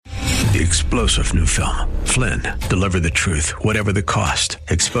The explosive new film, Flynn, deliver the truth, whatever the cost,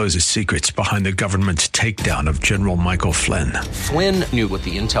 exposes secrets behind the government's takedown of General Michael Flynn. Flynn knew what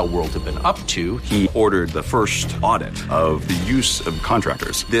the intel world had been up to. He ordered the first audit of the use of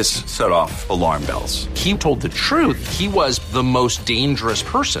contractors. This set off alarm bells. He told the truth. He was the most dangerous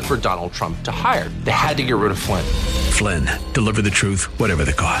person for Donald Trump to hire. They had to get rid of Flynn. Flynn, deliver the truth, whatever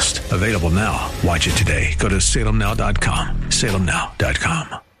the cost. Available now. Watch it today. Go to salemnow.com.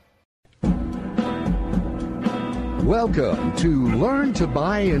 salemnow.com. Welcome to Learn to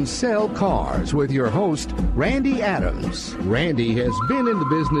Buy and Sell Cars with your host, Randy Adams. Randy has been in the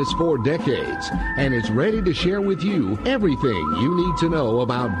business for decades and is ready to share with you everything you need to know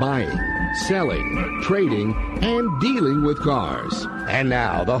about buying, selling, trading, and dealing with cars. And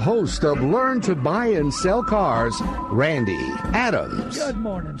now, the host of Learn to Buy and Sell Cars, Randy Adams. Good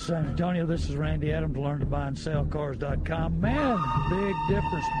morning, San Antonio. This is Randy Adams, LearnToBuyAndSellCars.com. Man, big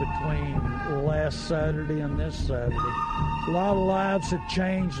difference between last Saturday and this Saturday. A lot of lives have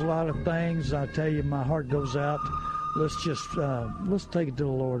changed, a lot of things. I tell you, my heart goes out. Let's take it to the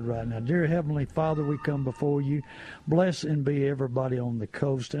Lord right now. Dear Heavenly Father, we come before you. Bless and be everybody on the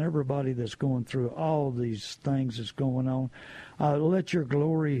coast and everybody that's going through all these things that's going on. Let your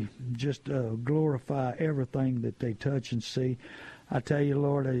glory just glorify everything that they touch and see. I tell you,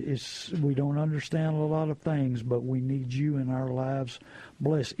 Lord, we don't understand a lot of things, but we need you in our lives.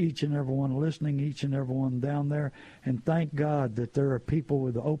 Bless each and every one listening, each and every one down there, and thank God that there are people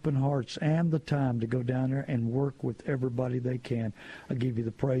with open hearts and the time to go down there and work with everybody they can. I give you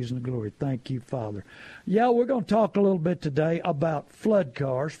the praise and the glory. Thank you, Father. Yeah, we're going to talk a little bit today about flood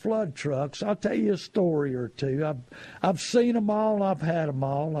cars, flood trucks. I'll tell you a story or two. I've seen them all. I've had them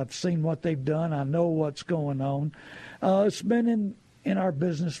all. I've seen what they've done. I know what's going on. It's been in our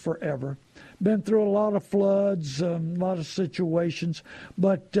business forever. Been through a lot of floods, a lot of situations.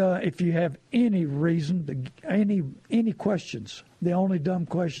 But if you have any reason, any questions, the only dumb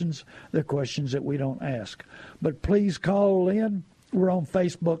questions, they're questions that we don't ask. But please call in. We're on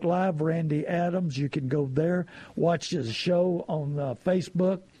Facebook Live, Randy Adams. You can go there, watch the show on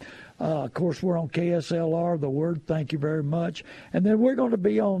Facebook. Of course, we're on KSLR, The Word. Thank you very much. And then we're going to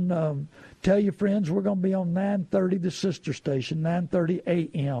be on, tell your friends, we're going to be on 9:30, the sister station, 9:30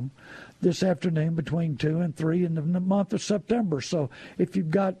 a.m. this afternoon between 2 and 3 in the month of September. So if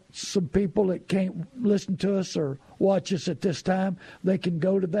you've got some people that can't listen to us or watch us at this time, they can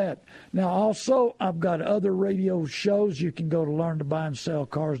go to that. Now, also, I've got other radio shows. You can go to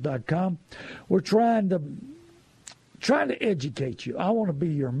LearnToBuyAndSellCars.com. We're trying to educate you. I want to be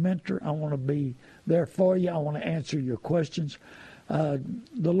your mentor. I want to be there for you. I want to answer your questions. The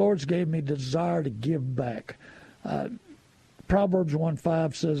Lord's gave me the desire to give back. Proverbs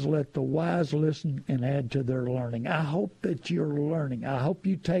 1:5 says, let the wise listen and add to their learning. I hope that you're learning. I hope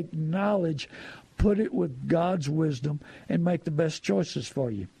you take knowledge, put it with God's wisdom, and make the best choices for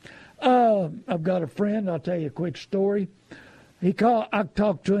you. I've got a friend. I'll tell you a quick story. I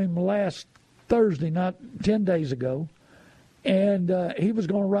talked to him last Thursday, not 10 days ago, and he was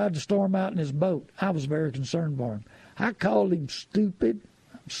going to ride the storm out in his boat. I was very concerned for him. I called him stupid.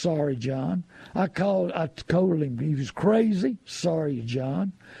 Sorry, John. I told him he was crazy. Sorry,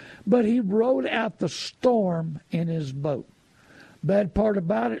 John. But he rode out the storm in his boat. Bad part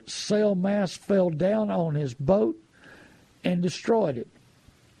about it, sail mast fell down on his boat and destroyed it.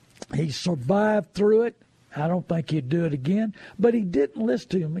 He survived through it. I don't think he'd do it again. But he didn't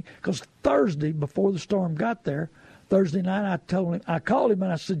listen to me because Thursday, before the storm got there, Thursday night, I called him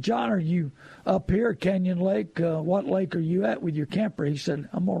and I said, John, are you up here at Canyon Lake? What lake are you at with your camper? He said,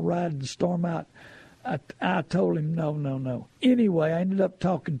 I'm going to ride the storm out. I told him, no. Anyway, I ended up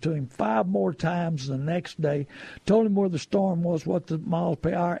talking to him 5 more times the next day, told him where the storm was, what the miles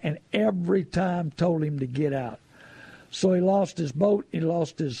per hour, and every time told him to get out. So he lost his boat, he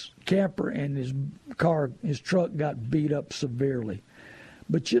lost his camper, and his truck got beat up severely.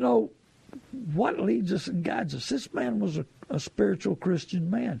 But you know, what leads us and guides us? This man was a spiritual Christian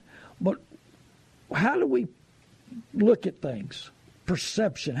man. But how do we look at things?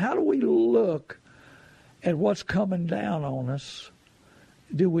 Perception. How do we look at what's coming down on us?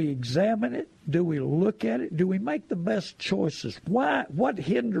 Do we examine it? Do we look at it? Do we make the best choices? What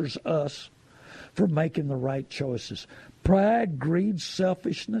hinders us from making the right choices? Pride, greed,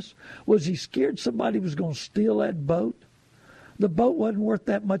 selfishness? Was he scared somebody was going to steal that boat? The boat wasn't worth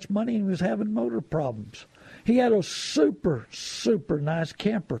that much money and he was having motor problems. He had a super, super nice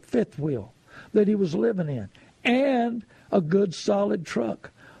camper, 5th wheel, that he was living in, and a good solid truck.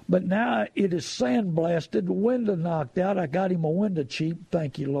 But now it is sandblasted, window knocked out. I got him a window cheap,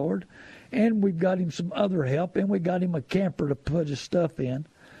 thank you, Lord. And we've got him some other help, and we got him a camper to put his stuff in.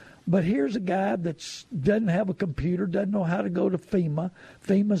 But here's a guy that doesn't have a computer, doesn't know how to go to FEMA.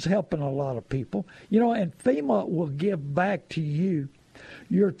 FEMA's helping a lot of people. And FEMA will give back to you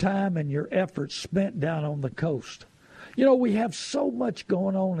your time and your efforts spent down on the coast. We have so much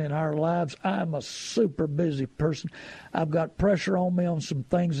going on in our lives. I'm a super busy person. I've got pressure on me on some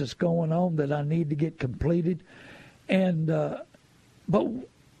things that's going on that I need to get completed. But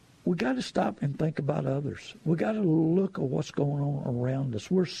we got to stop and think about others. We got to look at what's going on around us.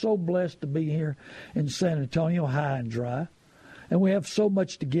 We're so blessed to be here in San Antonio, high and dry, and we have so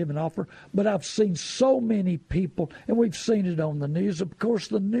much to give and offer. But I've seen so many people, and we've seen it on the news. Of course,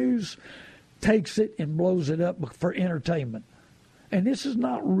 the news takes it and blows it up for entertainment. And this is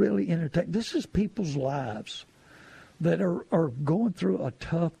not really entertainment. This is people's lives that are going through a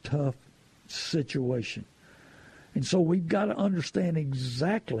tough situation. And so we've got to understand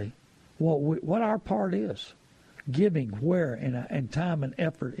exactly what our part is, giving, where, and time and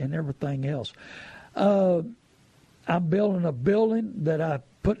effort and everything else. I'm building a building that I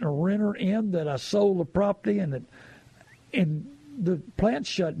put a renter in, that I sold the property, and the plant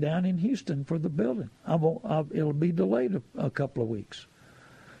shut down in Houston for the building. It'll be delayed a couple of weeks.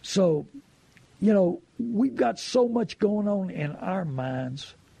 So, we've got so much going on in our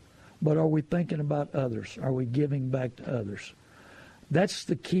minds, but are we thinking about others? Are we giving back to others? That's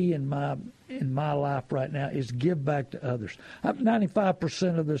the key in my life right now, is give back to others.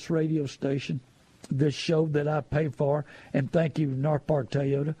 95% of this radio station, this show that I pay for, and thank you, North Park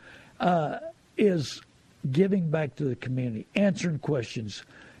Toyota, is giving back to the community, answering questions,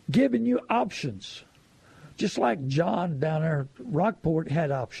 giving you options. Just like John down there at Rockport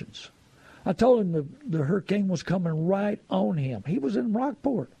had options. I told him the hurricane was coming right on him. He was in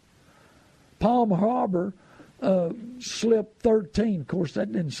Rockport. Palm Harbor slipped 13. Of course,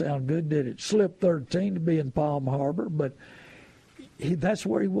 that didn't sound good, did it? Slipped 13 to be in Palm Harbor, but that's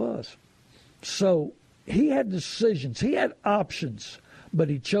where he was. So he had decisions. He had options, but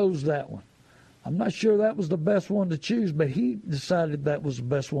he chose that one. I'm not sure that was the best one to choose, but he decided that was the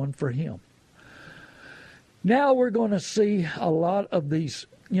best one for him. Now we're going to see a lot of these,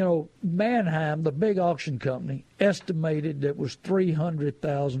 Manheim, the big auction company, estimated that was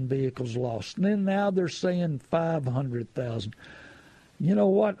 300,000 vehicles lost. And then now they're saying 500,000. You know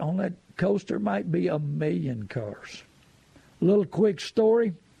what? On that coast, there might be 1 million cars. A little quick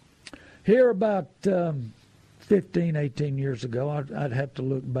story. Here about 15, 18 years ago, I'd have to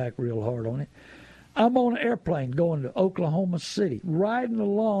look back real hard on it. I'm on an airplane going to Oklahoma City, riding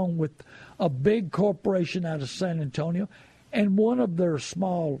along with a big corporation out of San Antonio, and one of their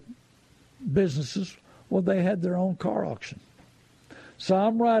small businesses, they had their own car auction. So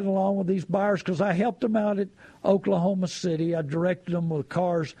I'm riding along with these buyers because I helped them out at Oklahoma City. I directed them with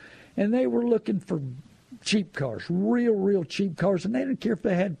cars, and they were looking for cheap cars, real cheap cars, and they didn't care if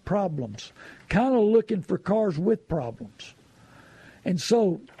they had problems, kind of looking for cars with problems. And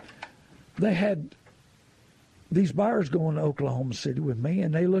so they had these buyers going to Oklahoma City with me,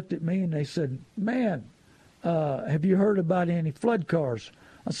 and they looked at me and they said, "Man, have you heard about any flood cars?"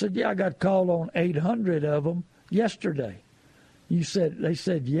 I said, "Yeah, I got called on 800 of them yesterday." They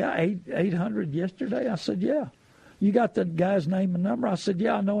said, "Yeah, 800 yesterday?" I said, "Yeah." "You got the guy's name and number?" I said,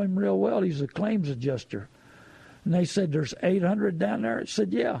 "Yeah, I know him real well. He's a claims adjuster." And they said, "There's 800 down there?" I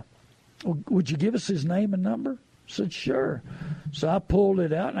said, "Yeah." "Well, would you give us his name and number?" I said, "Sure." So I pulled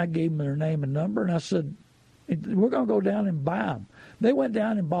it out and I gave them their name and number, and I said, "We're going to go down and buy them." They went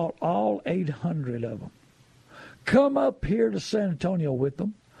down and bought all 800 of them. Come up here to San Antonio with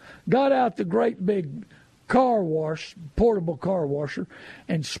them, got out the great big car wash, portable car washer,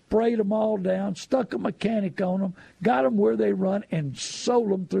 and sprayed them all down, stuck a mechanic on them, got them where they run, and sold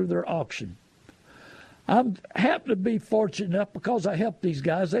them through their auction. I happen to be fortunate enough because I helped these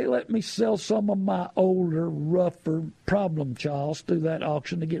guys. They let me sell some of my older, rougher problem childs through that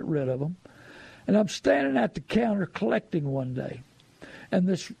auction to get rid of them. And I'm standing at the counter collecting one day, and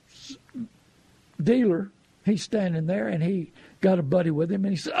this dealer, he's standing there, and he got a buddy with him,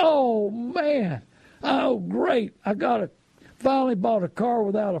 and he said, "Oh, man, oh, great, I finally bought a car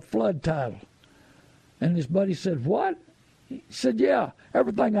without a flood title." And his buddy said, "What?" He said, "Yeah,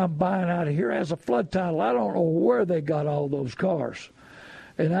 everything I'm buying out of here has a flood title. I don't know where they got all those cars."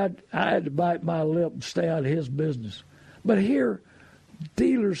 And I had to bite my lip and stay out of his business. But here,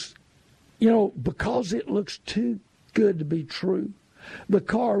 dealers, because it looks too good to be true, the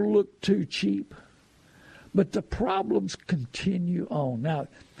car looked too cheap. But the problems continue on. Now,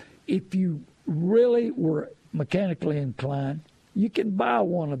 if you really were mechanically inclined, you can buy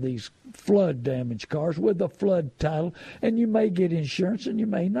one of these flood damaged cars with a flood title, and you may get insurance and you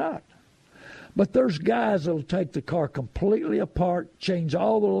may not. But there's guys that will take the car completely apart, change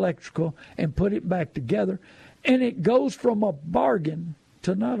all the electrical, and put it back together. And it goes from a bargain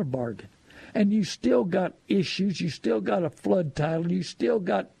to not a bargain. And you still got issues. You still got a flood title. You still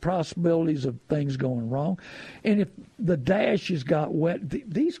got possibilities of things going wrong. And if the dash has got wet,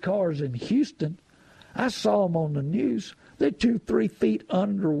 these cars in Houston, I saw them on the news, they're 2-3 feet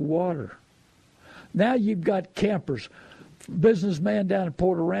underwater. Now you've got campers. Businessman down in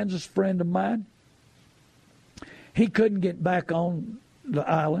Port Aransas, friend of mine, he couldn't get back on the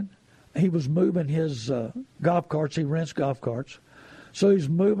island. He was moving his golf carts. He rents golf carts. So he's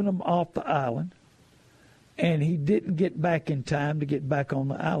moving them off the island, and he didn't get back in time to get back on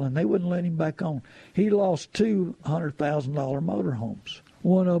the island. They wouldn't let him back on. He lost two $100,000 motorhomes.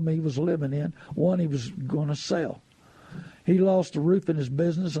 One of them he was living in, one he was going to sell. He lost the roof in his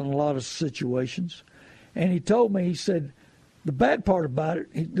business in a lot of situations. And he told me, he said, the bad part about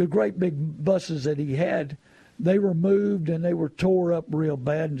it, the great big buses that he had, they were moved and they were tore up real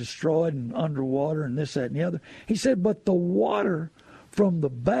bad and destroyed and underwater and this, that, and the other. He said, but the water from the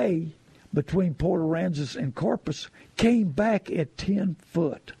bay between Port Aransas and Corpus came back at 10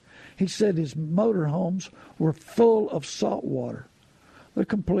 foot. He said his motorhomes were full of salt water. They're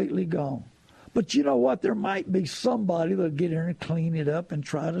completely gone. But you know what? There might be somebody that'll get in and clean it up and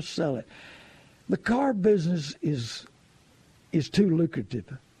try to sell it. The car business is too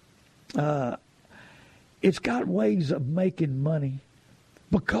lucrative. It's got ways of making money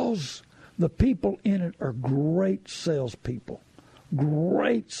because the people in it are great salespeople.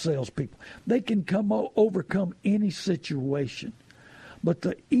 Great salespeople. They can overcome any situation. But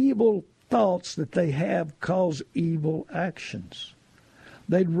the evil thoughts that they have cause evil actions.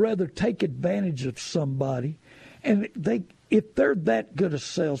 They'd rather take advantage of somebody, and if they're that good a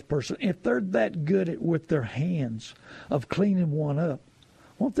salesperson, if they're that good at with their hands of cleaning one up,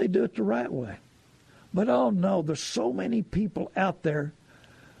 won't they do it the right way? But oh no, there's so many people out there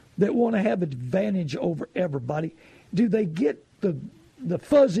that want to have advantage over everybody. Do they get the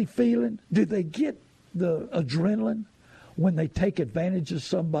fuzzy feeling? Do they get the adrenaline when they take advantage of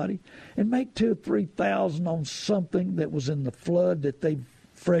somebody and make $2,000 or $3,000 on something that was in the flood that they've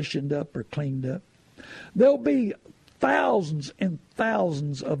freshened up or cleaned up? There'll be thousands and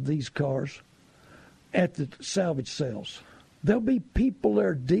thousands of these cars at the salvage sales. There'll be people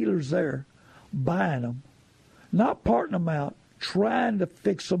there, dealers there, buying them, not parting them out, trying to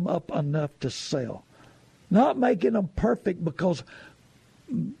fix them up enough to sell. Not making them perfect because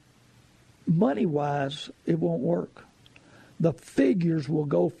money-wise, it won't work. The figures will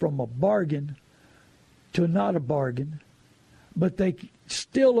go from a bargain to not a bargain, but they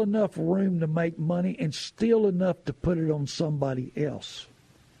still enough room to make money and still enough to put it on somebody else.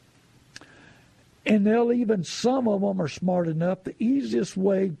 And some of them are smart enough. The easiest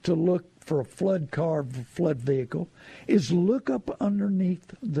way to look for a flood car, flood vehicle, is look up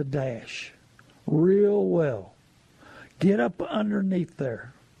underneath the dash real well. Get up underneath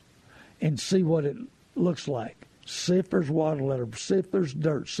there and see what it looks like. See if there's water letter, see if there's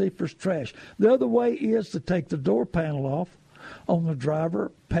dirt, see if there's trash. The other way is to take the door panel off on the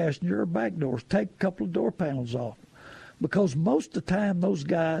driver, passenger, or back doors. Take a couple of door panels off. Because most of the time those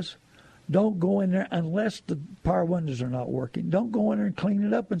guys don't go in there unless the power windows are not working. Don't go in there and clean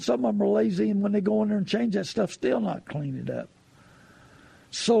it up. And some of them are lazy, and when they go in there and change that stuff, still not clean it up.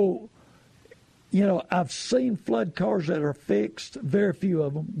 So, you know, I've seen flood cars that are fixed, very few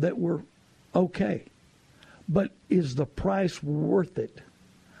of them, that were okay. But is the price worth it?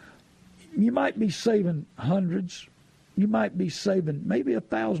 You might be saving hundreds. You might be saving maybe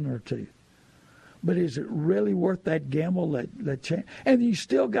 $1,000 or $2,000. But is it really worth that gamble, that chance? And you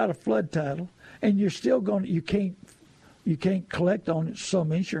still got a flood title, and you're still going. You can't collect on it.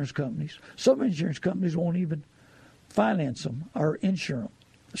 Some insurance companies won't even finance them or insure them.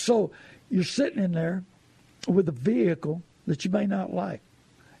 So you're sitting in there with a vehicle that you may not like,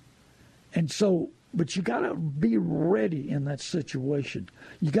 and so. But you got to be ready in that situation.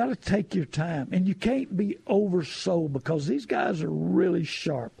 You got to take your time, and you can't be oversold because these guys are really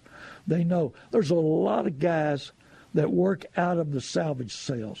sharp. They know there's a lot of guys that work out of the salvage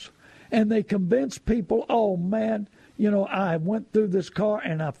sales, and they convince people, oh man, you know, I went through this car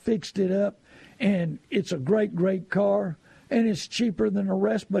and I fixed it up, and it's a great, great car, and it's cheaper than the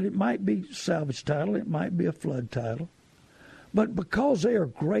rest, but it might be salvage title, it might be a flood title. But because they are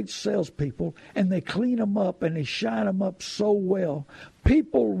great salespeople and they clean them up and they shine them up so well,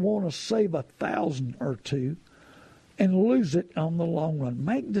 people want to save $1,000 or $2,000 and lose it on the long run.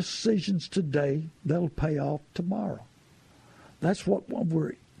 Make decisions today that'll pay off tomorrow. That's what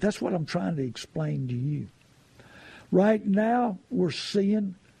I'm trying to explain to you. Right now, we're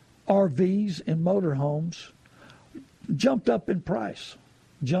seeing RVs and motorhomes jumped up in price.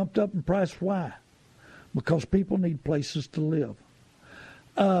 Jumped up in price. Why? Because people need places to live.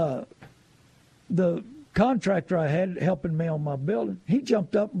 The contractor I had helping me on my building, he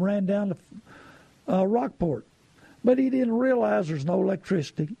jumped up and ran down to Rockport. But he didn't realize there's no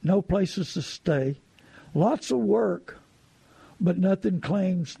electricity, no places to stay, lots of work, but nothing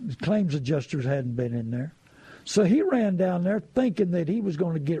claims adjusters hadn't been in there. So he ran down there thinking that he was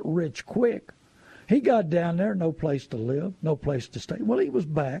going to get rich quick. He got down there, no place to live, no place to stay. Well, he was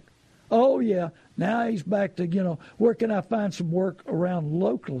back. Oh, yeah, now he's back to, where can I find some work around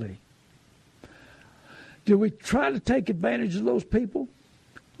locally? Do we try to take advantage of those people?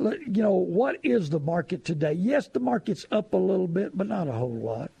 What is the market today? Yes, the market's up a little bit, but not a whole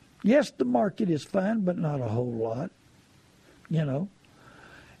lot. Yes, the market is fine, but not a whole lot.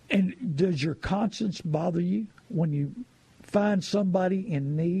 And does your conscience bother you when you find somebody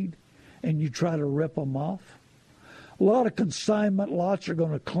in need and you try to rip them off? A lot of consignment lots are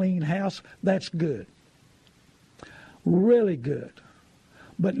going to clean house. That's good. Really good.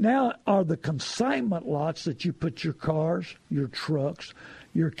 But now are the consignment lots that you put your cars, your trucks,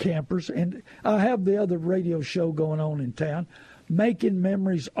 your campers, and I have the other radio show going on in town, Making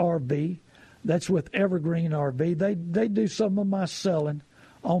Memories RV. That's with Evergreen RV. They do some of my selling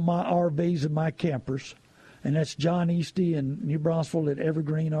on my RVs and my campers, and that's John Easty in New Braunfels at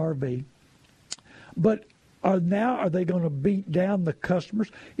Evergreen RV. But are they going to beat down the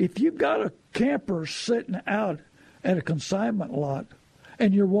customers? If you've got a camper sitting out at a consignment lot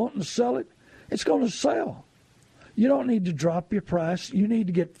and you're wanting to sell it, it's going to sell. You don't need to drop your price. You need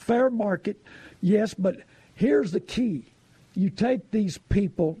to get fair market, yes, but here's the key. You take these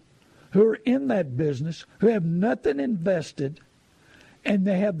people who are in that business, who have nothing invested, and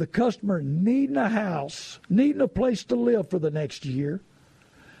they have the customer needing a house, needing a place to live for the next year,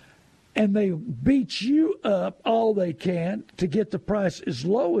 and they beat you up all they can to get the price as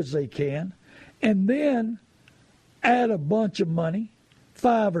low as they can, and then add a bunch of money,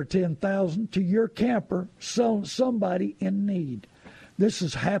 $5,000 or $10,000, to your camper, selling somebody in need. This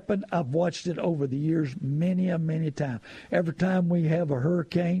has happened. I've watched it over the years many times. Every time we have a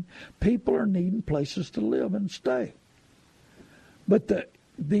hurricane, people are needing places to live and stay. But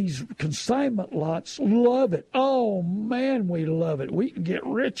these consignment lots love it. Oh, man, we love it. We can get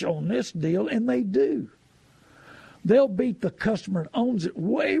rich on this deal, and they do. They'll beat the customer that owns it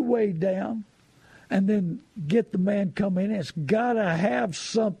way down and then get the man come in. It's got to have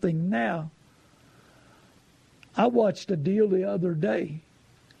something now. I watched a deal the other day,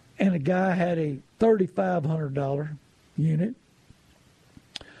 and a guy had a $3,500 unit,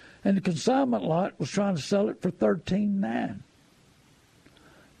 and the consignment lot was trying to sell it for $13,900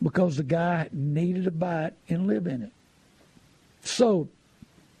 because the guy needed to buy it and live in it. So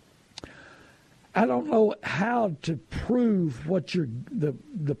I don't know how to prove what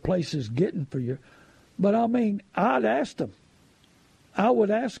the place is getting for you, but I mean, I'd ask them. I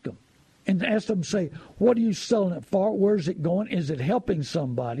would ask them. And ask them, say, what are you selling it for? Where's it going? Is it helping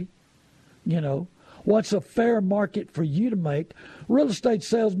somebody? What's a fair market for you to make? Real estate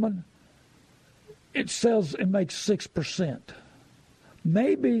salesman, it sells and makes 6%.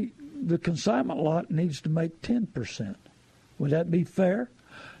 Maybe the consignment lot needs to make 10%. Would that be fair?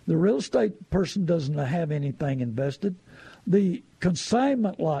 The real estate person doesn't have anything invested. The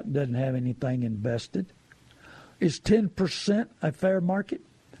consignment lot doesn't have anything invested. Is 10% a fair market?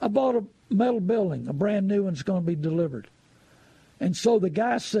 I bought a metal building, a brand new one's going to be delivered. And so the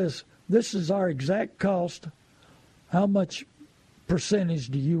guy says, this is our exact cost. How much percentage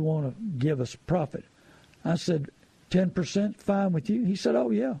do you want to give us profit? I said, 10%, fine with you? He said,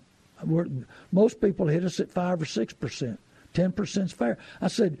 oh, yeah. Most people hit us at 5 or 6%. 10% is fair. I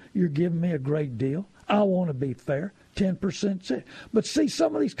said, you're giving me a great deal. I want to be fair. 10%'s it. But see,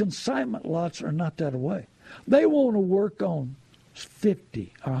 some of these consignment lots are not that way. They want to work on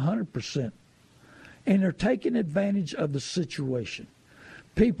 50 or 100%, and they're taking advantage of the situation.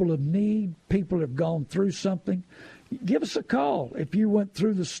 People of need, people have gone through something. Give us a call. If you went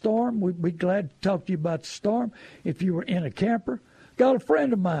through the storm, we'd be glad to talk to you about the storm. If you were in a camper, got a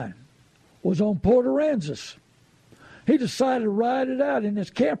friend of mine, was on Port Aransas. He decided to ride it out in his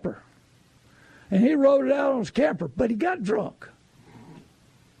camper, and he rode it out on his camper, but he got drunk,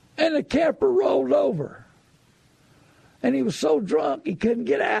 and the camper rolled over. And he was so drunk he couldn't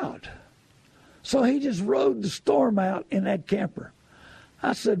get out. So he just rode the storm out in that camper.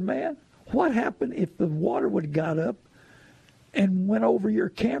 I said, man, what happened if the water would have got up and went over your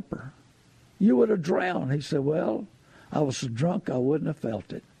camper? You would have drowned. He said, well, I was so drunk I wouldn't have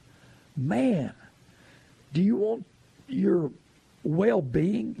felt it. Man, do you want your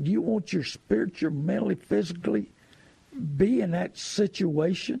well-being? Do you want your spiritual, mentally, physically be in that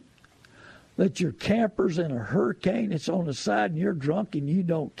situation? That your camper's in a hurricane, it's on the side and you're drunk and you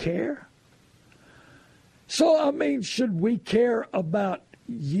don't care? So, I mean, should we care about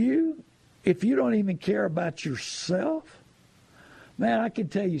you if you don't even care about yourself? Man, I can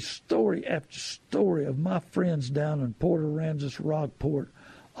tell you story after story of my friends down in Port Aransas, Rockport,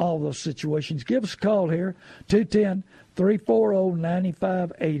 all those situations. Give us a call here,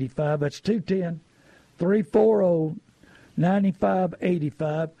 210-340-9585. That's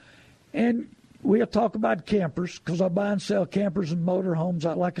 210-340-9585. And we'll talk about campers because I buy and sell campers and motorhomes.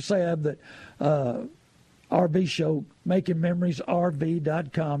 Like I say, I have the RV show,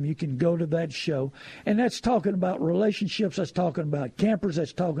 MakingMemoriesRV.com. You can go to that show. And that's talking about relationships. That's talking about campers.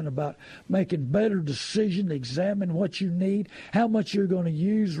 That's talking about making better decisions, examine what you need, how much you're going to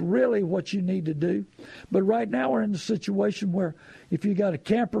use, really what you need to do. But right now we're in the situation where if you got a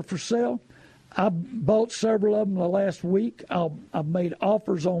camper for sale, I bought several of them the last week. I've made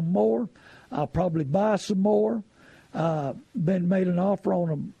offers on more. I'll probably buy some more. Been made an offer on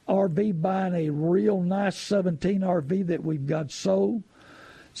an RV, buying a real nice 17 RV that we've got sold.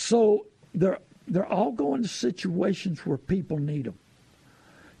 So they're all going to situations where people need them.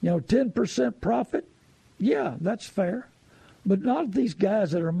 10% profit, yeah, that's fair. But not these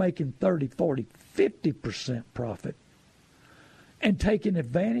guys that are making 30, 40, 50% profit and taking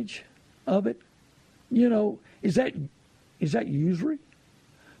advantage of it. Is that usury?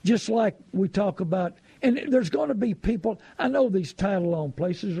 Just like we talk about, and there's going to be people, I know these title loan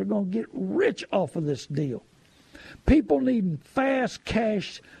places are going to get rich off of this deal. People needing fast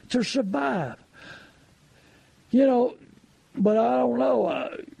cash to survive. But I don't know.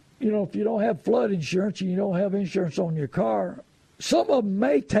 If you don't have flood insurance and you don't have insurance on your car, some of them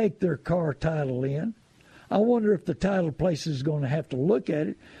may take their car title in. I wonder if the title place is going to have to look at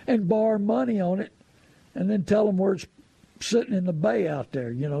it and borrow money on it and then tell them where it's sitting in the bay out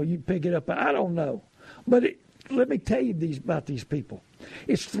there. You pick it up. I don't know. But let me tell you about these people.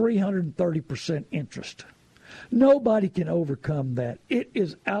 It's 330% interest. Nobody can overcome that. It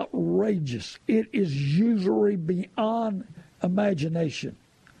is outrageous. It is usury beyond imagination.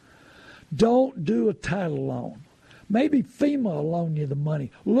 Don't do a title loan. Maybe FEMA will loan you the money.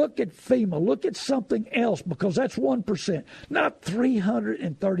 Look at FEMA. Look at something else, because that's 1%, not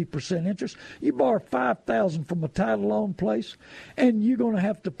 330% interest. You borrow $5,000 from a title loan place, and you're going to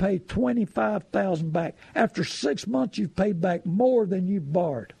have to pay $25,000 back. After 6 months, you've paid back more than you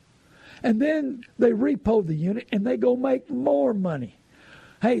borrowed. And then they repo the unit, and they go make more money.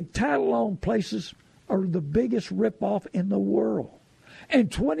 Hey, title loan places are the biggest ripoff in the world. In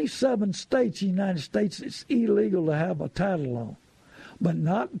 27 states in the United States, it's illegal to have a title loan, but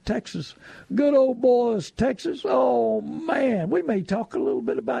not in Texas. Good old boys, Texas. Oh, man, we may talk a little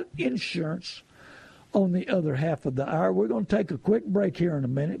bit about insurance on the other half of the hour. We're going to take a quick break here in a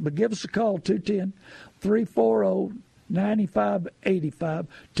minute, but give us a call, 210-340-9585.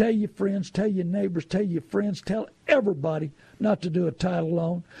 Tell your friends, tell your neighbors, tell your friends, tell everybody not to do a title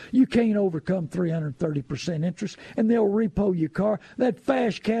loan. You can't overcome 330% interest, and they'll repo your car. That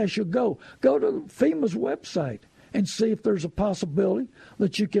fast cash will go. Go to FEMA's website and see if there's a possibility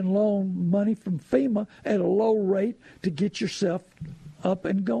that you can loan money from FEMA at a low rate to get yourself up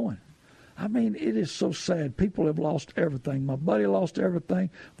and going. I mean, it is so sad. People have lost everything. My buddy lost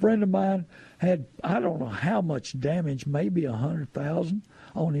everything. A friend of mine had, I don't know how much damage, maybe $100,000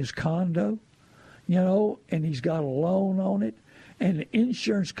 on his condo, and he's got a loan on it. And the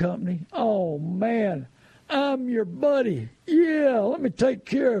insurance company, oh, man, I'm your buddy. Yeah, let me take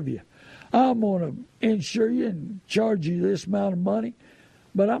care of you. I'm going to insure you and charge you this amount of money,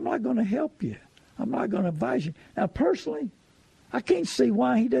 but I'm not going to help you. I'm not going to advise you. Now, personally, I can't see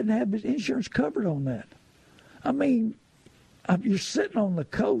why he doesn't have his insurance covered on that. I mean, you're sitting on the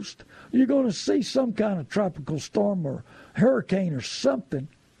coast. You're going to see some kind of tropical storm or hurricane or something,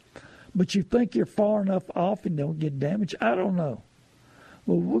 but you think you're far enough off and don't get damaged? I don't know.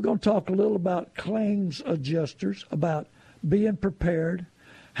 Well, we're going to talk a little about claims adjusters, about being prepared,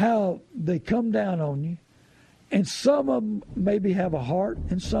 how they come down on you, and some of them maybe have a heart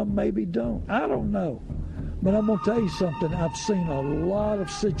and some maybe don't. I don't know. But I'm going to tell you something. I've seen a lot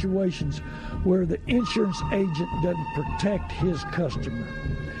of situations where the insurance agent doesn't protect his customer.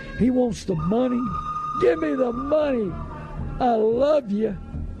 He wants the money. Give me the money. I love you,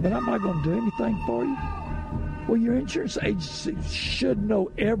 but I'm not going to do anything for you. Well, your insurance agency should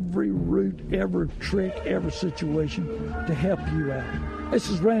know every route, every trick, every situation to help you out. This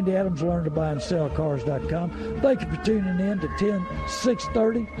is Randy Adams, LearnToBuyAndSellCars.com. Thank you for tuning in to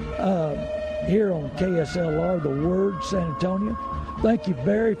 10630. here on KSLR, The Word, San Antonio. Thank you,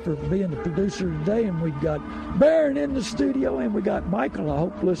 Barry, for being the producer today. And we've got Barron in the studio, and we got Michael, I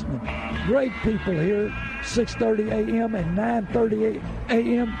hope, listening. Great people here, 6:30 a.m. and 9:30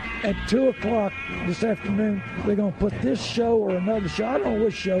 a.m. at 2 o'clock this afternoon. They're going to put this show or another show, I don't know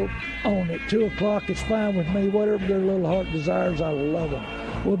which show, on at 2 o'clock. It's fine with me. Whatever their little heart desires, I love them.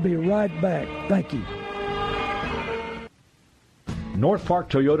 We'll be right back. Thank you. North Park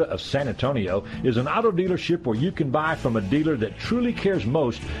Toyota of San Antonio is an auto dealership where you can buy from a dealer that truly cares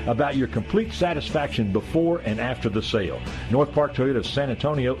most about your complete satisfaction before and after the sale. North Park Toyota of San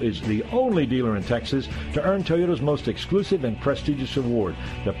Antonio is the only dealer in Texas to earn Toyota's most exclusive and prestigious award,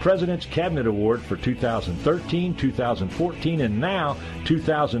 the President's Cabinet Award for 2013, 2014, and now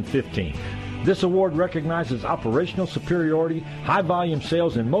 2015. This award recognizes operational superiority, high-volume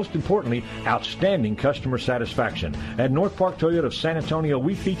sales, and most importantly, outstanding customer satisfaction. At North Park Toyota of San Antonio,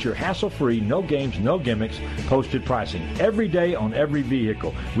 we feature hassle-free, no games, no gimmicks, posted pricing every day on every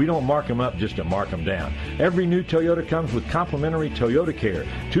vehicle. We don't mark them up just to mark them down. Every new Toyota comes with complimentary Toyota Care,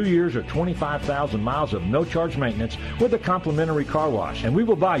 2 years or 25,000 miles of no-charge maintenance with a complimentary car wash. And we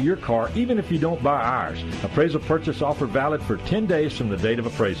will buy your car even if you don't buy ours. Appraisal purchase offer valid for 10 days from the date of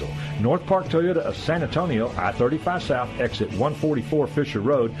appraisal. North Park Toyota of San Antonio, I-35 South, exit 144 Fisher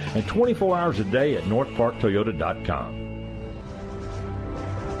Road, and 24 hours a day at northparktoyota.com.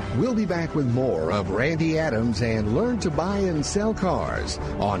 We'll be back with more of Randy Adams and Learn to Buy and Sell Cars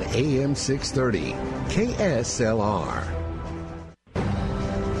on AM 630 KSLR.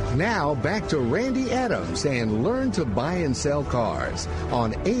 Now back to Randy Adams and Learn to Buy and Sell Cars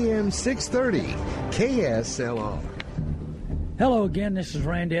on AM 630 KSLR. Hello again, this is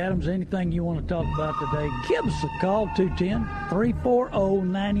Randy Adams. Anything you want to talk about today, give us a call,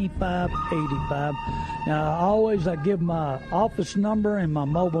 210-340-9585. Now, I give my office number and my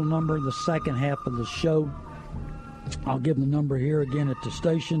mobile number the second half of the show. I'll give the number here again at the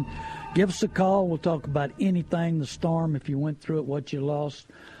station. Give us a call. We'll talk about anything, the storm, if you went through it, what you lost,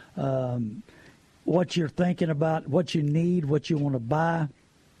 what you're thinking about, what you need, what you want to buy.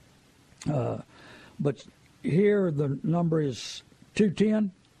 But here, the number is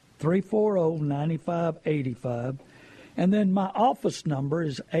 210-340-9585. And then my office number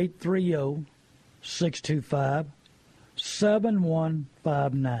is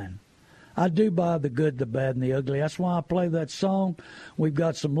 830-625-7159. I do buy the good, the bad, and the ugly. That's why I play that song. We've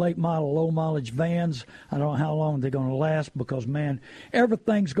got some late model, low mileage vans. I don't know how long they're going to last because, man,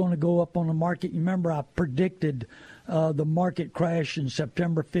 everything's going to go up on the market. You remember I predicted the market crash in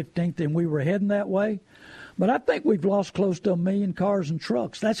September 15th, and we were heading that way. But I think we've lost close to 1 million cars and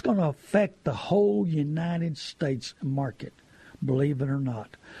trucks. That's going to affect the whole United States market, believe it or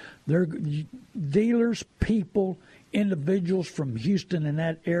not. They're dealers, people, individuals from Houston and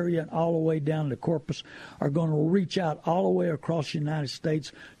that area and all the way down to Corpus are going to reach out all the way across the United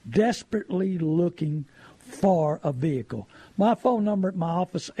States desperately looking for a vehicle. My phone number at my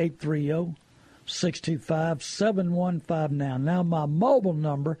office, 830-625-7159. Now, my mobile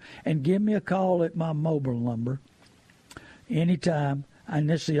number, and give me a call at my mobile number anytime, and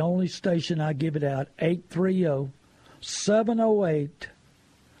this is the only station I give it out,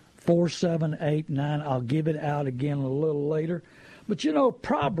 830-708-4789. I'll give it out again a little later. But, you know,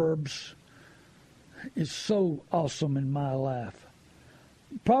 Proverbs is so awesome in my life.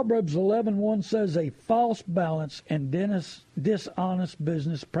 Proverbs 11:1 says, a false balance and dishonest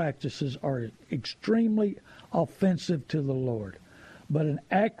business practices are extremely offensive to the Lord, but an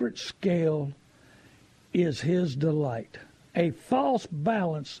accurate scale is his delight. A false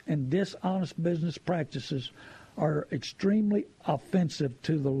balance and dishonest business practices are extremely offensive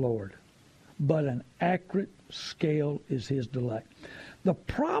to the Lord, but an accurate scale is his delight. The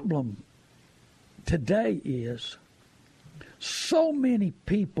problem today is so many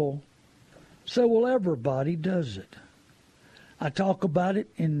people say, well, everybody does it. I talk about it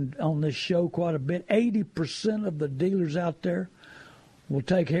on this show quite a bit. 80% of the dealers out there will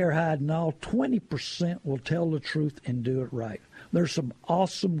take hair, hide, and all. 20% will tell the truth and do it right. There's some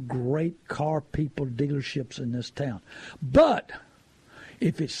awesome, great car people dealerships in this town. But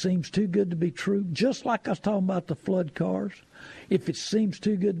if it seems too good to be true, just like I was talking about the flood cars, if it seems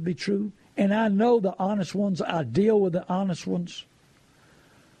too good to be true, and I know the honest ones, I deal with the honest ones,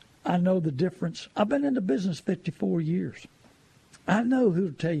 I know the difference. I've been in the business 54 years. I know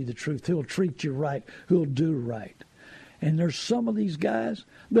who'll tell you the truth, who'll treat you right, who'll do right. And there's some of these guys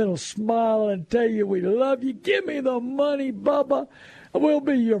that'll smile and tell you, we love you, give me the money, Bubba, we'll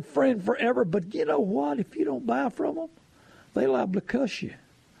be your friend forever. But you know what? If you don't buy from them, they liable to cuss you.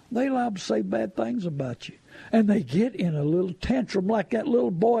 they liable to say bad things about you. And they get in a little tantrum like that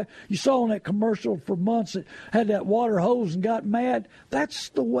little boy you saw in that commercial for months that had that water hose and got mad. That's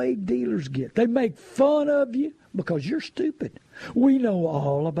the way dealers get. They make fun of you because you're stupid. We know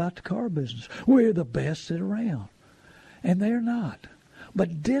all about the car business. We're the best at around. And they're not.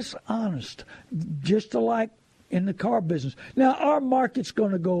 But dishonest, just like in the car business. Now, our market's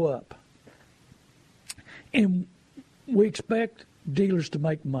going to go up. And we expect dealers to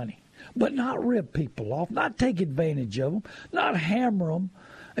make money. But not rip people off, not take advantage of them, not hammer them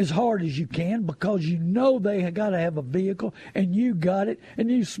as hard as you can because you know they got to have a vehicle and you got it and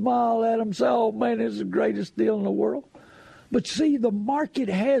you smile at them and say, oh, man, this is the greatest deal in the world. But see, the market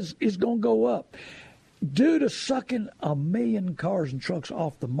is going to go up. Due to sucking 1 million cars and trucks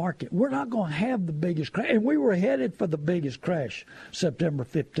off the market, we're not going to have the biggest crash. And we were headed for the biggest crash September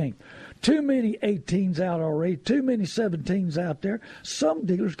 15th. Too many 18s out already, too many 17s out there. Some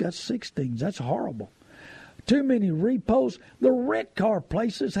dealers got 16s. That's horrible. Too many repos. The rent car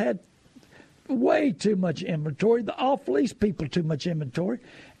places had way too much inventory. The off-lease people too much inventory.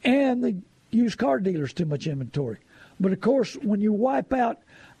 And the used car dealers too much inventory. But, of course, when you wipe out,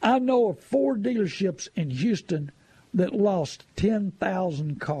 I know of 4 dealerships in Houston that lost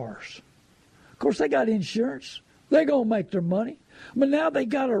 10,000 cars. Of course, they got insurance. They're going to make their money. But now they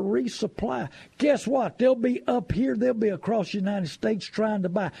got to resupply. Guess what? They'll be up here. They'll be across the United States trying to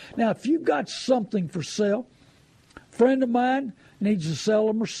buy. Now, if you've got something for sale, a friend of mine needs to sell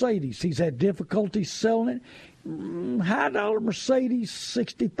a Mercedes. He's had difficulty selling it. High-dollar Mercedes,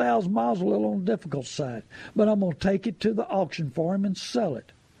 60,000 miles, a little on the difficult side. But I'm going to take it to the auction for him and sell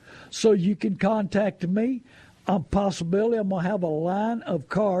it. So you can contact me. I'm going to have a line of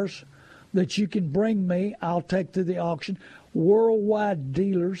cars that you can bring me. I'll take to the auction. Worldwide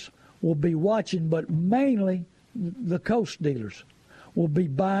dealers will be watching, but mainly the coast dealers will be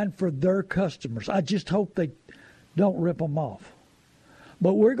buying for their customers. I just hope they don't rip them off.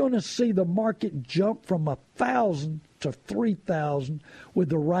 But we're going to see the market jump from 1,000 to 3,000 with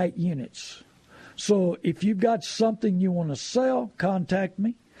the right units. So if you've got something you want to sell, contact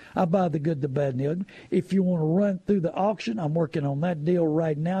me. I buy the good, the bad, and the ugly. If you want to run through the auction, I'm working on that deal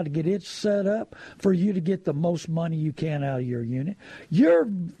right now to get it set up for you to get the most money you can out of your unit. Your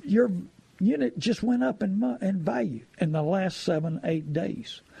unit just went up in value in the last 7-8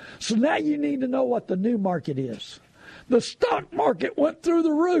 days. So now you need to know what the new market is. The stock market went through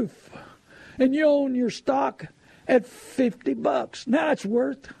the roof, and you own your stock at $50. Now it's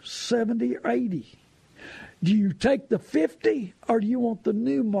worth 70 or 80. Do you take the 50 or do you want the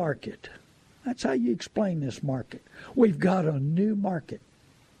new market? That's how you explain this market. We've got a new market.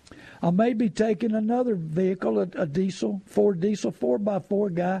 I may be taking another vehicle, a diesel, Ford diesel,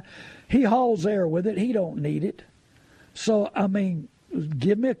 4x4 guy. He hauls air with it. He don't need it. So,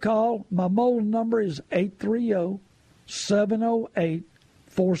 give me a call. My mobile number is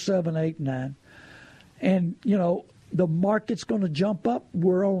 830-708-4789. And, the market's going to jump up.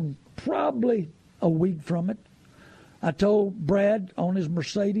 We're on probably a week from it. I told Brad on his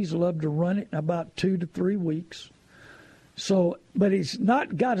Mercedes, love to run it in about 2 to 3 weeks. So, but he's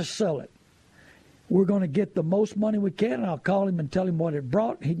not got to sell it. We're going to get the most money we can, and I'll call him and tell him what it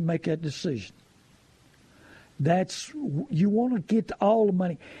brought. He can make that decision. You want to get all the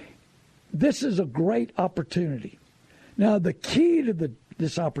money. This is a great opportunity. Now, the key to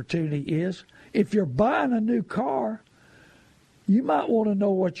this opportunity is if you're buying a new car, you might want to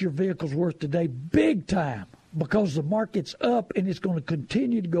know what your vehicle's worth today big time because the market's up and it's going to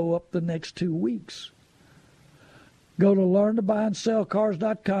continue to go up the next 2 weeks. Go to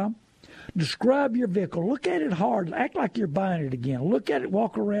learntobuyandsellcars.com. Describe your vehicle. Look at it hard. Act like you're buying it again. Look at it,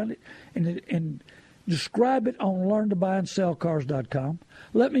 walk around it, and describe it on learntobuyandsellcars.com.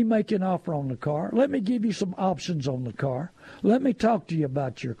 Let me make you an offer on the car. Let me give you some options on the car. Let me talk to you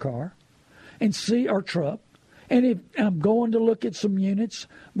about your car and see our truck. And if I'm going to look at some units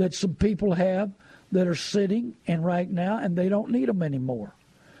that some people have that are sitting and right now, and they don't need them anymore.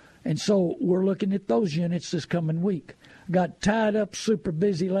 And so we're looking at those units this coming week. Got tied up super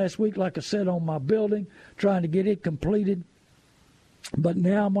busy last week, like I said, on my building, trying to get it completed. But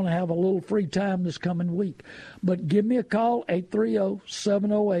now I'm going to have a little free time this coming week. But give me a call,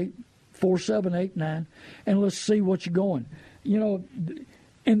 830-708-4789, and let's see what you're going.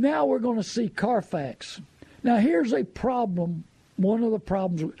 And now we're going to see Carfax. Now, here's a problem. One of the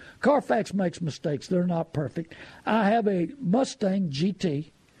problems, Carfax makes mistakes. They're not perfect. I have a Mustang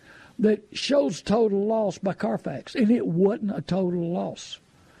GT that shows total loss by Carfax, and it wasn't a total loss.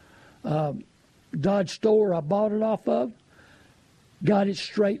 Dodge store I bought it off of got it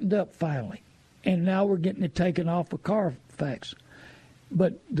straightened up finally, and now we're getting it taken off of Carfax.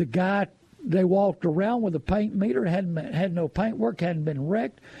 But the guy, they walked around with a paint meter, had no paint work, hadn't been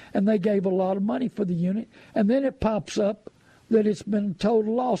wrecked, and they gave a lot of money for the unit. And then it pops up that it's been a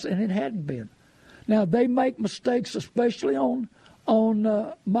total loss, and it hadn't been. Now, they make mistakes, especially on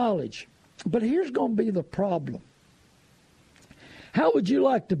mileage. But here's going to be the problem. How would you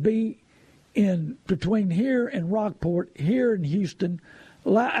like to be in between here and Rockport, here in Houston,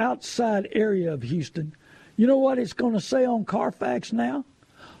 outside area of Houston? You know what it's going to say on Carfax now?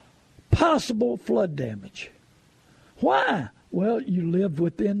 Possible flood damage. Why? Well, you live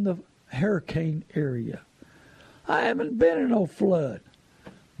within the hurricane area. I haven't been in no flood.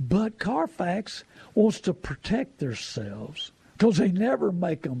 But Carfax wants to protect themselves because they never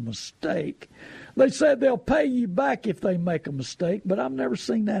make a mistake. They said they'll pay you back if they make a mistake, but I've never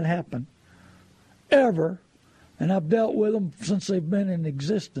seen that happen, ever. And I've dealt with them since they've been in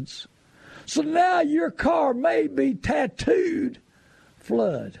existence. So now your car may be tattooed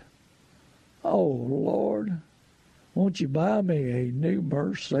flood. Oh, Lord, won't you buy me a new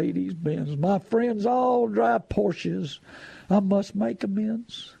Mercedes-Benz? My friends all drive Porsches. I must make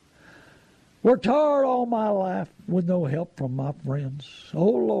amends. Worked hard all my life with no help from my friends. Oh,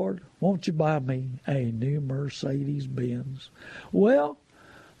 Lord, won't you buy me a new Mercedes-Benz? Well,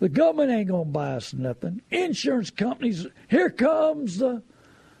 the government ain't going to buy us nothing. Insurance companies, here comes the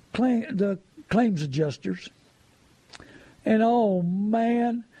claims adjusters. And, oh,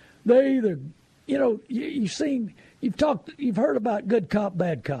 man, they either, you've heard about good cop,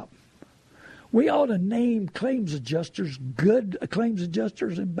 bad cop. We ought to name claims adjusters good claims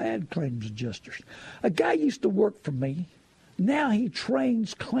adjusters and bad claims adjusters. A guy used to work for me. Now he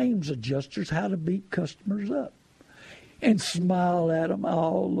trains claims adjusters how to beat customers up and smile at them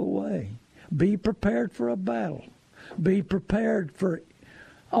all the way. Be prepared for a battle. Be prepared for,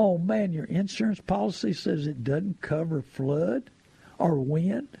 oh, man, your insurance policy says it doesn't cover flood or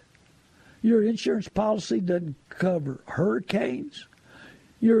wind. Your insurance policy doesn't cover hurricanes.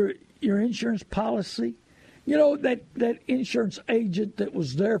 Your insurance policy, that insurance agent that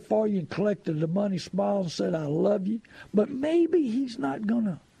was there for you and collected the money, smiled and said, I love you, but maybe he's not going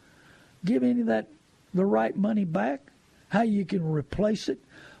to give any of that, the right money back, how you can replace it.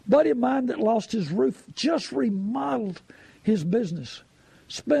 Buddy of mine that lost his roof just remodeled his business,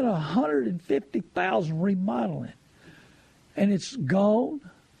 spent $150,000 remodeling it, and it's gone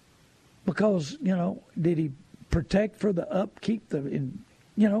because, did he protect for the upkeep,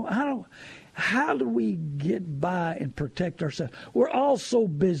 how do we get by and protect ourselves? We're all so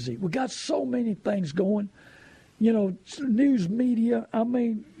busy. We got so many things going. News media,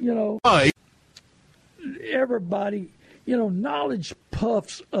 everybody, knowledge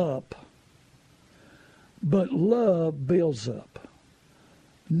puffs up, but love builds up.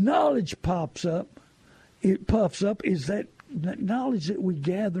 Knowledge puffs up is that knowledge that we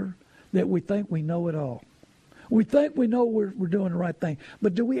gather that we think we know it all. We think we know we're doing the right thing.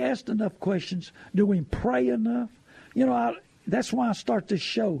 But do we ask enough questions? Do we pray enough? That's why I start this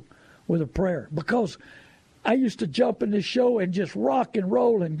show with a prayer. Because I used to jump in this show and just rock and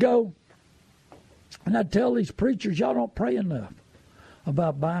roll and go. And I'd tell these preachers, y'all don't pray enough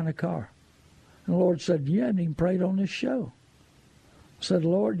about buying a car. And the Lord said, you haven't even prayed on this show. I said,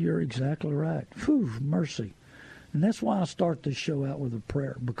 Lord, you're exactly right. Whew, mercy. And that's why I start this show out with a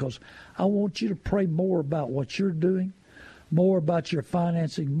prayer, because I want you to pray more about what you're doing, more about your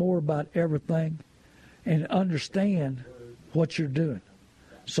financing, more about everything, and understand what you're doing.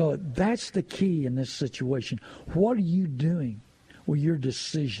 So that's the key in this situation. What are you doing with your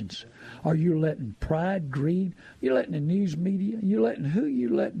decisions? Are you letting pride, greed, you're letting the news media, who you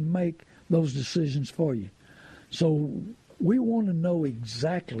letting make those decisions for you? So we want to know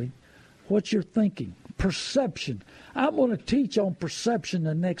exactly what you're thinking. Perception. I'm going to teach on perception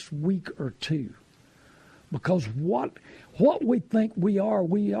the next week or two, because what we think we are,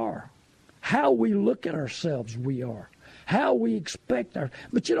 we are. How we look at ourselves, we are. How we expect But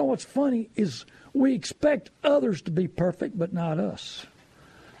what's funny is we expect others to be perfect, but not us.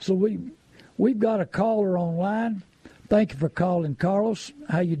 So we've got a caller online. Thank you for calling, Carlos.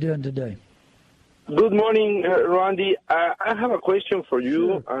 How you doing today? Good morning, Randy. I have a question for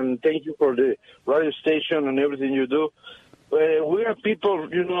you, sure. And thank you for the radio station and everything you do. We are people,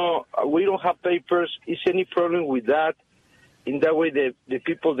 we don't have papers. Is any problem with that? In that way, the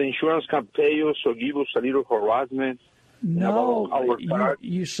people, the insurance can pay us or give us a little harassment? No,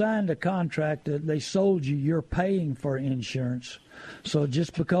 you signed a contract that they sold you. You're paying for insurance. So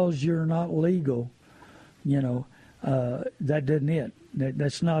just because you're not legal, that doesn't it.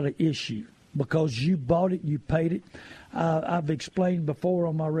 That's not an issue. Because you bought it, you paid it. I've explained before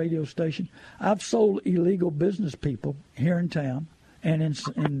on my radio station, I've sold illegal business people here in town And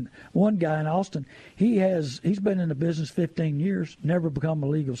in one guy in Austin, he's been in the business 15 years, never become a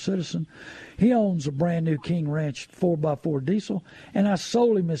legal citizen. He owns a brand new King Ranch 4x4 diesel, and I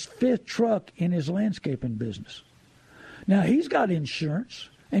sold him his 5th truck in his landscaping business. Now he's got insurance,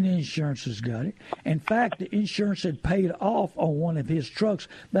 and the insurance has got it. In fact, the insurance had paid off on one of his trucks.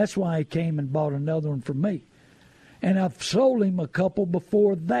 That's why he came and bought another one from me. And I've sold him a couple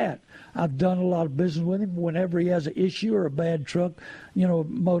before that. I've done a lot of business with him. Whenever he has an issue or a bad truck,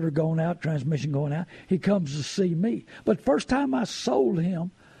 motor going out, transmission going out, he comes to see me. But first time I sold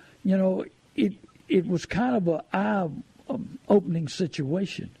him, it was kind of an eye-opening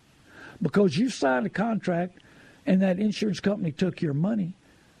situation, because you signed a contract and that insurance company took your money.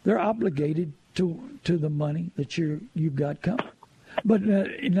 They're obligated to the money that you've got coming. But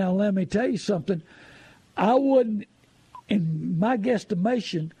now let me tell you something. I wouldn't, in my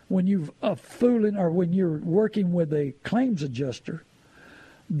guesstimation, when you're fooling or when you're working with a claims adjuster,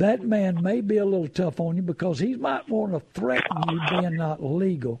 that man may be a little tough on you because he might want to threaten you being not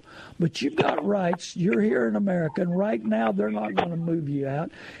legal. But you've got rights. You're here in America, and right now they're not going to move you out.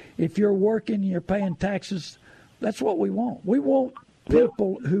 If you're working and you're paying taxes, that's what we want. We want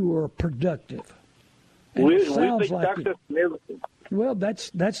people who are productive. And we it sounds pay like taxes and everything. Well, that's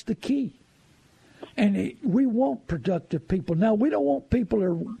the key. And we want productive people. Now, we don't want people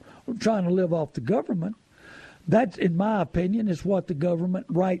who are trying to live off the government. That, in my opinion, is what the government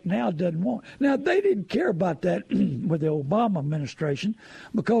right now doesn't want. Now, they didn't care about that with the Obama administration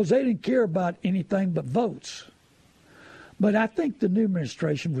because they didn't care about anything but votes. But I think the new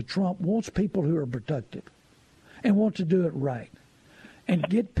administration with Trump wants people who are productive and want to do it right and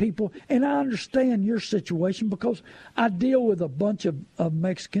get people. And I understand your situation because I deal with a bunch of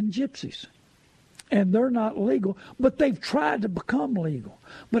Mexican gypsies. And they're not legal, but they've tried to become legal.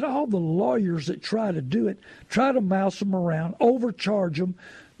 But all the lawyers that try to do it, try to mouse them around, overcharge them,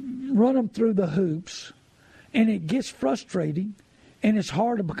 run them through the hoops, and it gets frustrating, and it's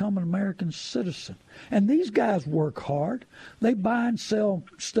hard to become an American citizen. And these guys work hard. They buy and sell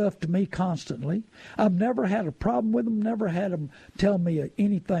stuff to me constantly. I've never had a problem with them, never had them tell me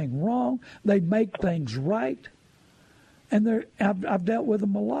anything wrong. They make things right, and I've dealt with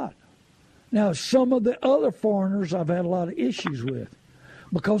them a lot. Now, some of the other foreigners I've had a lot of issues with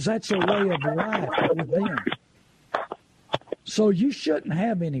because that's a way of life with them. So you shouldn't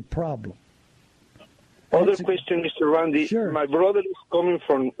have any problem. Other question, Mr. Randy. Sure. My brother is coming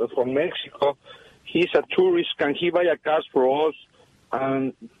from Mexico. He's a tourist. Can he buy a car for us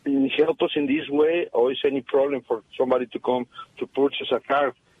and help us in this way? Or is any problem for somebody to come to purchase a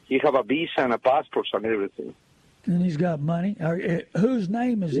car? He have a visa and a passport and everything. And he's got money. Whose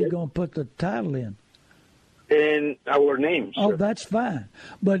name is he going to put the title in? In our name, sir. Oh, that's fine.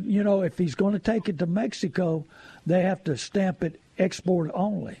 But, if he's going to take it to Mexico, they have to stamp it export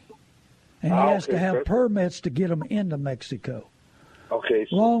only. And he has to have permits to get them into Mexico. Okay.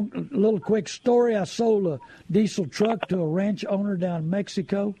 Little quick story. I sold a diesel truck to a ranch owner down in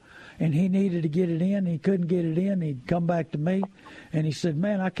Mexico, and he needed to get it in. He couldn't get it in. He'd come back to me, and he said,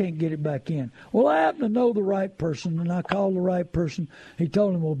 man, I can't get it back in. Well, I happen to know the right person, and I called the right person. He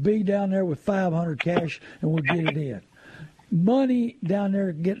told him, we'll be down there with $500 cash, and we'll get it in. Money down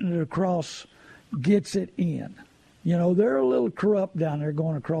there getting it across gets it in. They're a little corrupt down there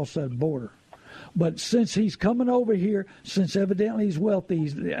going across that border. But since he's coming over here, since evidently he's wealthy,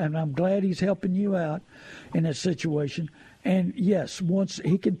 and I'm glad he's helping you out in that situation. And, yes, once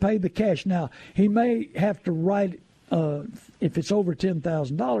he can pay the cash. Now, he may have to write, if it's over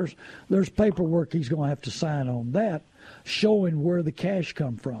 $10,000, there's paperwork he's going to have to sign on that, showing where the cash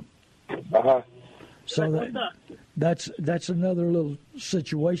come from. Uh-huh. So that's another little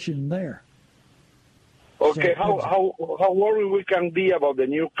situation there. Okay, So, how worried we can be about the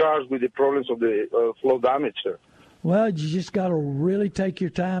new cars with the problems of the flow damage, sir? Well, you just got to really take your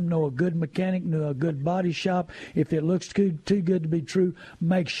time, know a good mechanic, know a good body shop. If it looks too good to be true,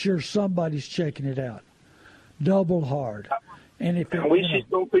 make sure somebody's checking it out. Double hard. And if Can we see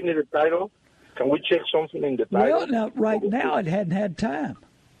something in the title? Can we check something in the title? Well, now, right now it hadn't had time.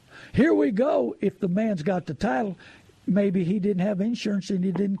 Here we go. If the man's got the title, maybe he didn't have insurance and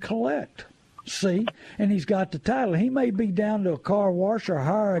he didn't collect. See, and he's got the title. He may be down to a car wash or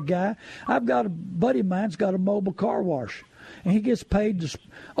hire a guy. I've got a buddy of mine's got a mobile car wash, and he gets paid to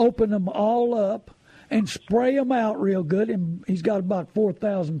open them all up and spray them out real good. And he's got about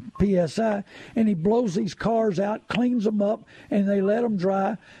 4,000 PSI, and he blows these cars out, cleans them up, and they let them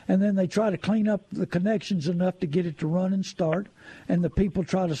dry, and then they try to clean up the connections enough to get it to run and start, and the people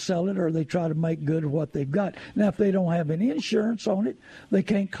try to sell it or they try to make good of what they've got. Now, if they don't have any insurance on it, they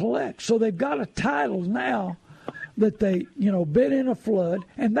can't collect. So they've got a title now that they, been in a flood,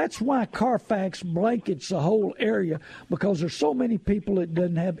 and that's why Carfax blankets the whole area, because there's so many people that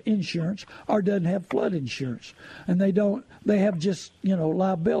doesn't have insurance or doesn't have flood insurance, and they have just,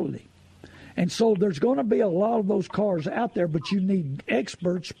 liability. And so there's going to be a lot of those cars out there, but you need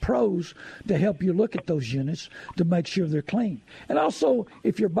experts, pros, to help you look at those units to make sure they're clean. And also,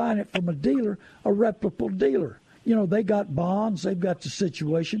 if you're buying it from a dealer, a reputable dealer. They got bonds, they've got the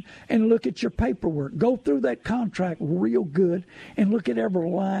situation, and look at your paperwork. Go through that contract real good and look at every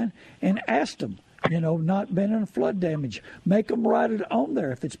line and ask them, not been in flood damage. Make them write it on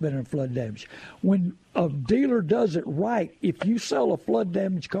there if it's been in flood damage. When a dealer does it right, if you sell a flood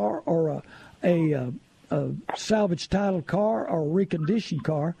damaged car or a salvage title car or a reconditioned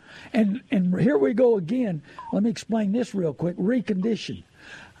car, and here we go again. Let me explain this real quick. Reconditioned.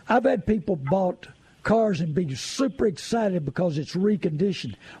 I've had people bought cars and be super excited because it's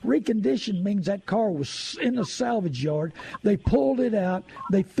reconditioned. Reconditioned means that car was in the salvage yard. They pulled it out,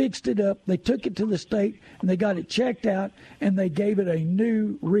 they fixed it up, they took it to the state, and they got it checked out, and they gave it a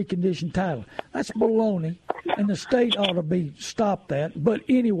new reconditioned title. That's baloney, and the state ought to stop that. But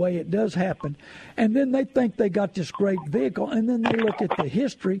anyway, it does happen. And then they think they got this great vehicle, and then they look at the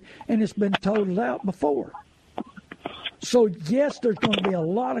history, and it's been totaled out before. So, yes, there's going to be a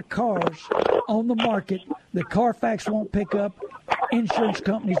lot of cars on the market that Carfax won't pick up, insurance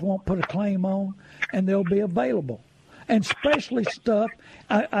companies won't put a claim on, and they'll be available. And especially stuff,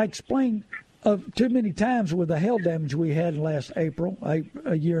 I explained too many times with the hail damage we had last April,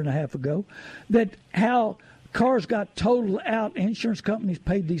 a year and a half ago, that how cars got totaled out. Insurance companies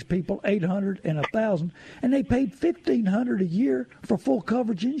paid these people $800 and $1,000, and they paid $1,500 a year for full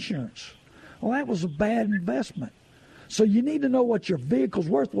coverage insurance. Well, that was a bad investment. So you need to know what your vehicle's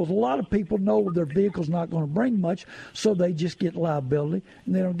worth. Well, a lot of people know their vehicle's not going to bring much, so they just get liability,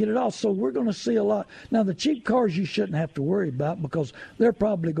 and they don't get it all. So we're going to see a lot. Now, the cheap cars you shouldn't have to worry about because they're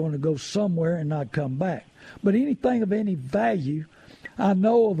probably going to go somewhere and not come back. But anything of any value, I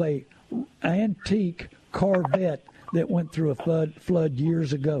know of an antique Corvette that went through a flood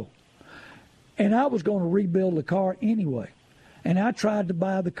years ago. And I was going to rebuild the car anyway. And I tried to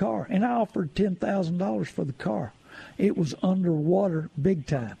buy the car, and I offered $10,000 for the car. It was underwater big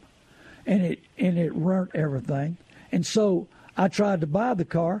time, and it burnt everything. And so I tried to buy the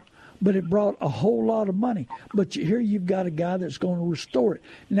car, but it brought a whole lot of money. But here you've got a guy that's going to restore it.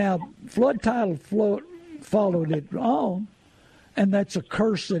 Now, flood title followed it on, and that's a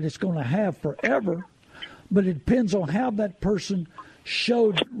curse that it's going to have forever. But it depends on how that person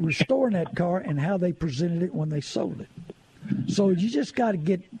showed restoring that car and how they presented it when they sold it. So you just got to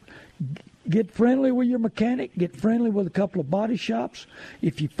get friendly with your mechanic, get friendly with a couple of body shops.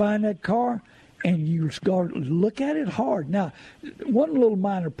 If you find that car and you start look at it hard. Now, one little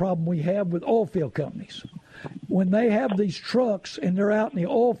minor problem we have with oil field companies, when they have these trucks and they're out in the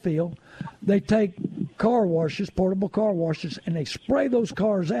oil field, they take car washers, portable car washers, and they spray those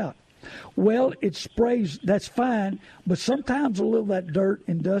cars out. Well, it sprays, that's fine, but sometimes a little of that dirt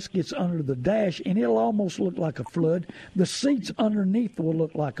and dust gets under the dash, and it'll almost look like a flood. The seats underneath will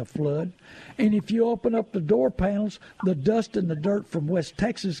look like a flood. And if you open up the door panels, the dust and the dirt from West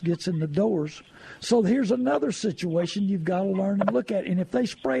Texas gets in the doors. So here's another situation you've got to learn and look at. And if they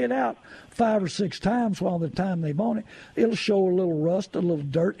spray it out 5 or 6 times while the time they've on it, it'll show a little rust, a little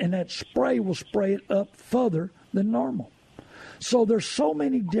dirt, and that spray will spray it up further than normal. So there's so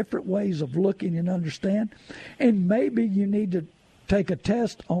many different ways of looking and understand, and maybe you need to take a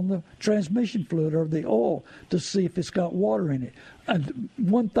test on the transmission fluid or the oil to see if it's got water in it.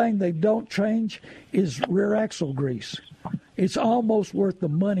 One thing they don't change is rear axle grease. It's almost worth the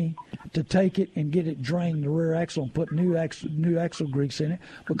money to take it and get it drained, the rear axle, and put new axle grease in it,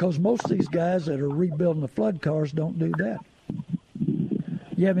 because most of these guys that are rebuilding the flood cars don't do that.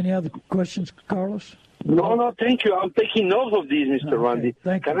 You have any other questions, Carlos? No, thank you. I'm taking notes of these, Mr. Randy.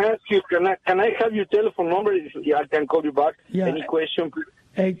 Thank you. Can I ask you, can I have your telephone number? If I can call you back. Yeah. Any question, please?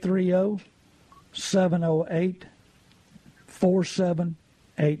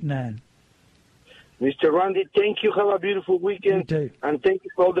 830-708-4789. Mr. Randy, thank you. Have a beautiful weekend. You too. And thank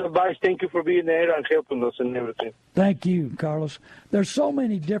you for all the advice. Thank you for being there and helping us and everything. Thank you, Carlos. There's so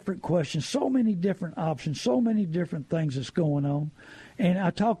many different questions, so many different options, so many different things that's going on. And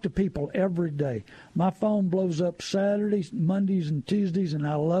I talk to people every day. My phone blows up Saturdays, Mondays, and Tuesdays, and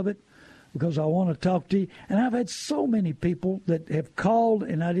I love it because I want to talk to you. And I've had so many people that have called,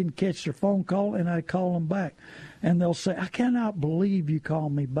 and I didn't catch their phone call, and I call them back. And they'll say, I cannot believe you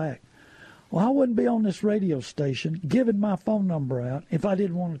called me back. Well, I wouldn't be on this radio station giving my phone number out if I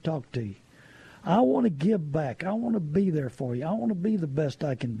didn't want to talk to you. I want to give back. I want to be there for you. I want to be the best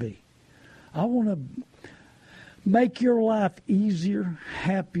I can be. I want to make your life easier,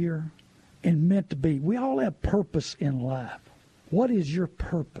 happier, and meant to be. We all have purpose in life. What is your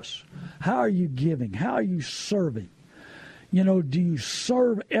purpose? How are you giving? How are you serving? You know, do you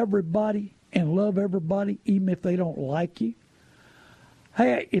serve everybody and love everybody even if they don't like you?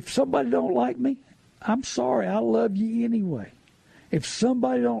 Hey, if somebody don't like me, I'm sorry. I love you anyway. If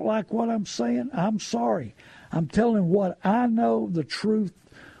somebody don't like what I'm saying, I'm sorry. I'm telling what I know, the truth,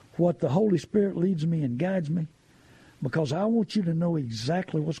 what the Holy Spirit leads me and guides me, because I want you to know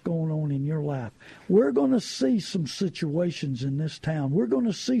exactly what's going on in your life. We're going to see some situations in this town. We're going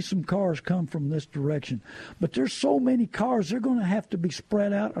to see some cars come from this direction. But there's so many cars, they're going to have to be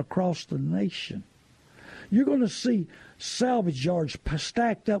spread out across the nation. You're going to see salvage yards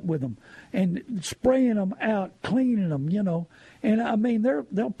stacked up with them and spraying them out, cleaning them, you know. And, I mean,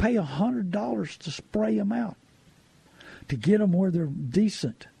 they'll pay $100 to spray them out, to get them where they're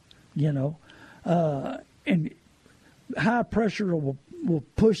decent, you know. And high pressure will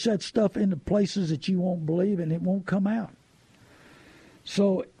push that stuff into places that you won't believe, and it won't come out.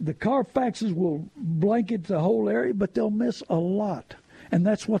 So the Carfaxes will blanket the whole area, but they'll miss a lot. And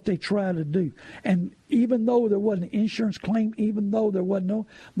that's what they try to do. And even though there wasn't an insurance claim, even though there wasn't no,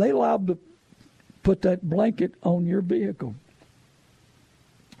 they allowed to put that blanket on your vehicle.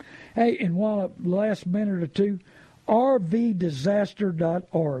 Hey, and while last minute or two,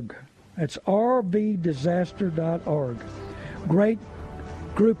 rvdisaster.org. That's rvdisaster.org. Great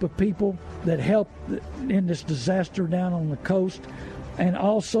group of people that help in this disaster down on the coast. And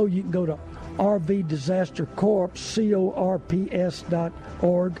also you can go to RV Disaster Corps, corps.org.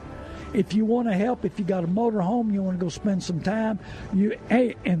 If you want to help, if you got a motorhome, you want to go spend some time,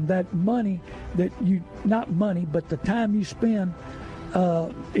 and that money that you, not money, but the time you spend,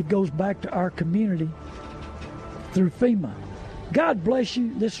 it goes back to our community through FEMA. God bless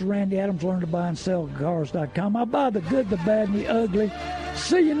you. This is Randy Adams, LearnToBuyAndSellCars.com. I buy the good, the bad, and the ugly.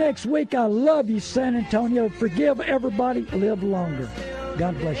 See you next week. I love you, San Antonio. Forgive everybody. Live longer.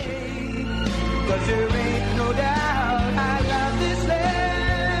 God bless you. 'Cause there ain't no doubt I love this land.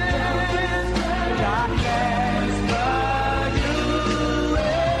 God bless the USA.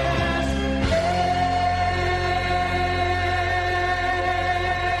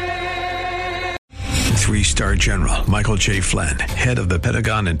 3-star General Michael J. Flynn, head of the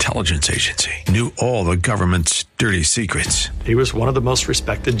Pentagon Intelligence Agency, knew all the government's dirty secrets. He was one of the most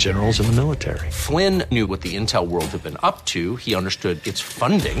respected generals in the military. Flynn knew what the intel world had been up to. He understood its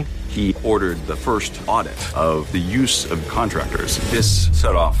funding. He ordered the first audit of the use of contractors. This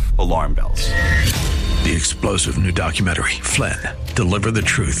set off alarm bells. The explosive new documentary, Flynn, Deliver the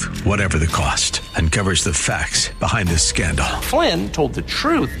Truth, Whatever the Cost, uncovers the facts behind this scandal. Flynn told the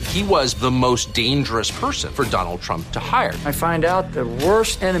truth. He was the most dangerous person for Donald Trump to hire. I find out the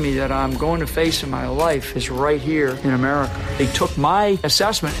worst enemy that I'm going to face in my life is right here in America. They took my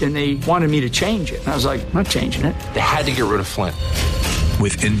assessment and they wanted me to change it. And I was like, I'm not changing it. They had to get rid of Flynn.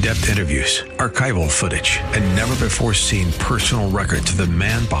 With in-depth interviews, archival footage, and never-before-seen personal records of the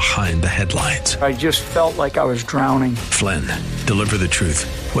man behind the headlines. I just felt like I was drowning. Flynn, Deliver the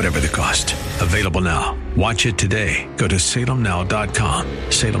Truth, Whatever the Cost. Available now. Watch it today. Go to salemnow.com.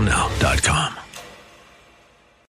 salemnow.com.